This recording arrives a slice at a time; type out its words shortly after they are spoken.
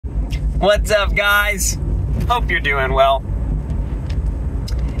What's up, guys? Hope you're doing well.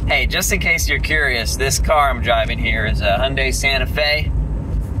 Hey, just in case you're curious, this car I'm driving here is a Hyundai Santa Fe,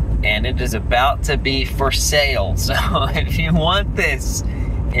 and it is about to be for sale. So if you want this,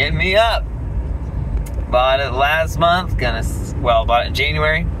 hit me up. Bought it last month, bought it in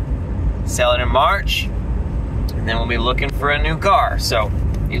January, sell it in March, and then we'll be looking for a new car. So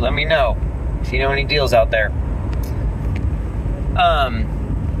you let me know if you know any deals out there.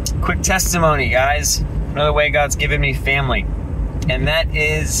 Quick testimony, guys. Another way God's given me family, and that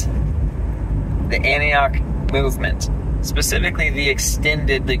is the Antioch movement. Specifically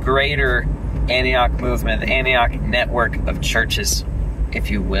the greater Antioch movement, the Antioch network of churches, if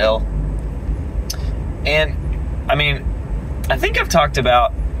you will. And, I think I've talked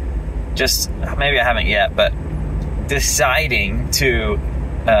about, maybe I haven't yet, but deciding to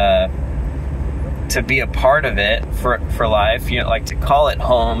be a part of it for life, to call it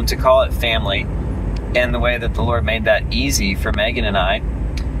home, to call it family, and the way that the Lord made that easy for Megan and I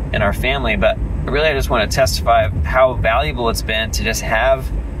and our family. But really, I just want to testify of how valuable it's been to just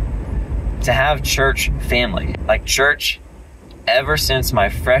have church family, like church, ever since my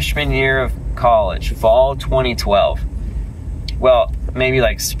freshman year of college, fall 2012. Well, maybe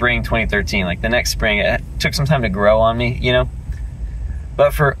like spring 2013, like the next spring. It took some time to grow on me,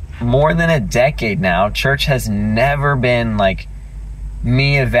 But for more than a decade now, church has never been like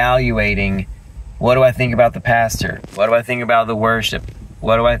me evaluating, what do I think about the pastor? What do I think about the worship?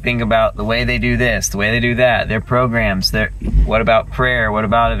 What do I think about the way they do this, the way they do that, their programs, what about prayer? What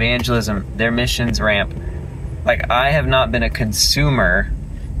about evangelism, their missions ramp? Like, I have not been a consumer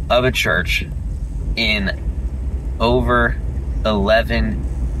of a church in over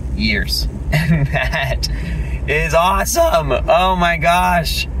 11 years. And that is awesome. Oh my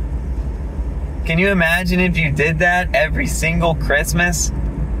gosh. Can you imagine if you did that every single Christmas?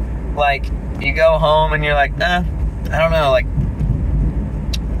 Like, you go home and you're like, I don't know, like,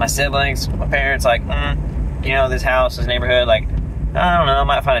 my siblings, my parents, like, this house, this neighborhood, like, I don't know, I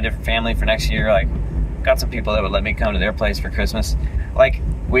might find a different family for next year. Like, got some people that would let me come to their place for Christmas. Like,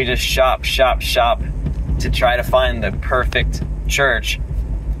 we just shop to try to find the perfect church,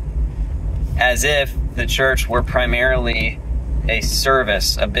 as if the church were primarily a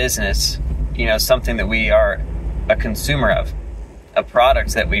service, a business, something that we are a consumer of, a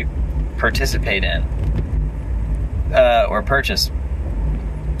product that we participate in or purchase.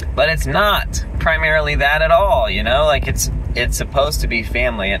 But it's not primarily that at all, like it's supposed to be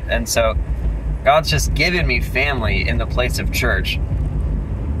family. And so God's just given me family in the place of church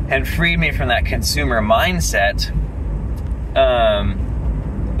and freed me from that consumer mindset,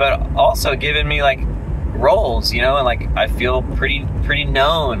 but also given me like roles, and like I feel pretty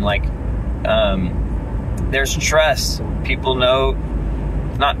known. Like there's trust. People know,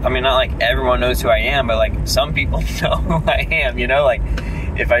 not like everyone knows who I am, but like some people know who I am. Like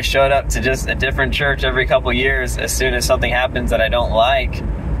if I showed up to just a different church every couple years, as soon as something happens that I don't like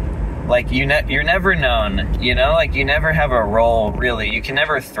you're never known, like you never have a role, really. You can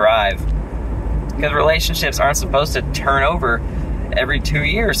never thrive because relationships aren't supposed to turn over every 2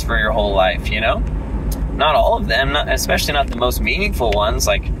 years for your whole life, Not all of them, especially not the most meaningful ones,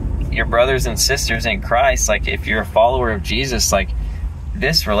 like your brothers and sisters in Christ. Like if you're a follower of Jesus, like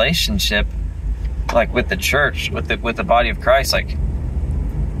this relationship, like with the church, with the body of Christ, like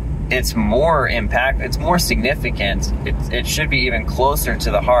it's more it's more significant. It should be even closer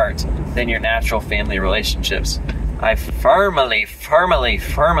to the heart than your natural family relationships. I firmly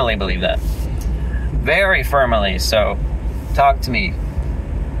believe that. Very firmly. So talk to me.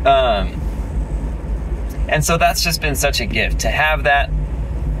 And so that's just been such a gift to have that,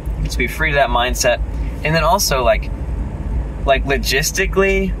 to be free to that mindset. And then also like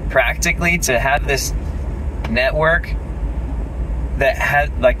logistically, practically, to have this network that has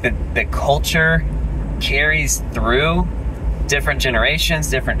like the culture carries through different generations,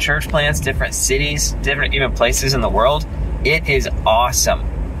 different church plants, different cities, different even places in the world. It is awesome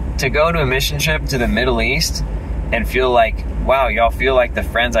to go to a mission trip to the Middle East and feel like, wow, y'all feel like the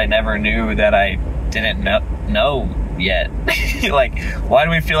friends I never knew that I didn't know yet. Like, why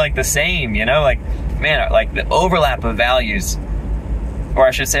do we feel like the same? Like, man, like the overlap of values, or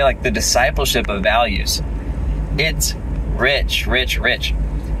I should say like the discipleship of values. It's rich.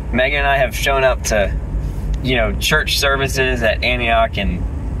 Megan and I have shown up to, church services at Antioch in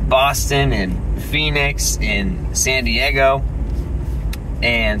Boston and Phoenix, in San Diego,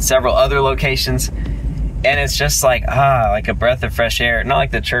 and several other locations. And it's just like a breath of fresh air. Not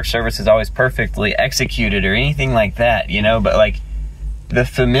like the church service is always perfectly executed or anything like that, but like the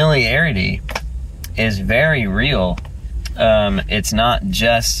familiarity is very real. It's not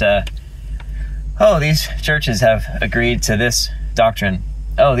just oh, these churches have agreed to this doctrine.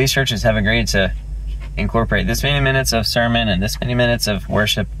 Oh, these churches have agreed to incorporate this many minutes of sermon and this many minutes of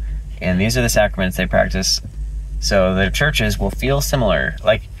worship, and these are the sacraments they practice. So their churches will feel similar.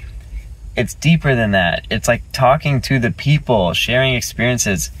 Like, it's deeper than that. It's like talking to the people, sharing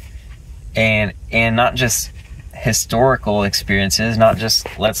experiences, and not just historical experiences, not just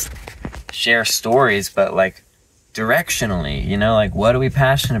let's share stories, but like directionally, you know, like what are we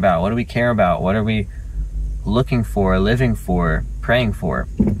passionate about? What do we care about? What are we looking for, living for, praying for?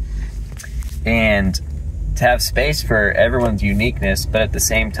 And to have space for everyone's uniqueness, but at the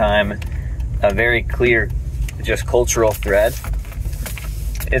same time, a very clear, just cultural thread.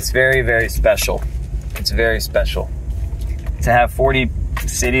 It's very, very special. It's very special. To have 40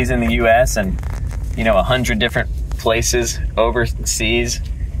 cities in the US and, you know, 100 different places overseas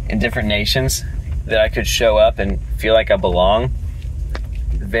in different nations that I could show up and feel like I belong.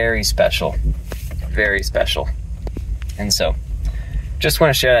 Very special. Very special. And so, just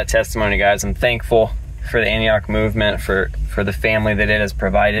want to share that testimony, guys. I'm thankful for the Antioch movement, for the family that it has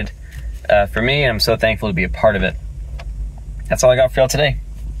provided for me, and I'm so thankful to be a part of it. That's all I got for y'all today.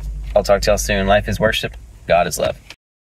 I'll talk to y'all soon. Life is worship. God is love.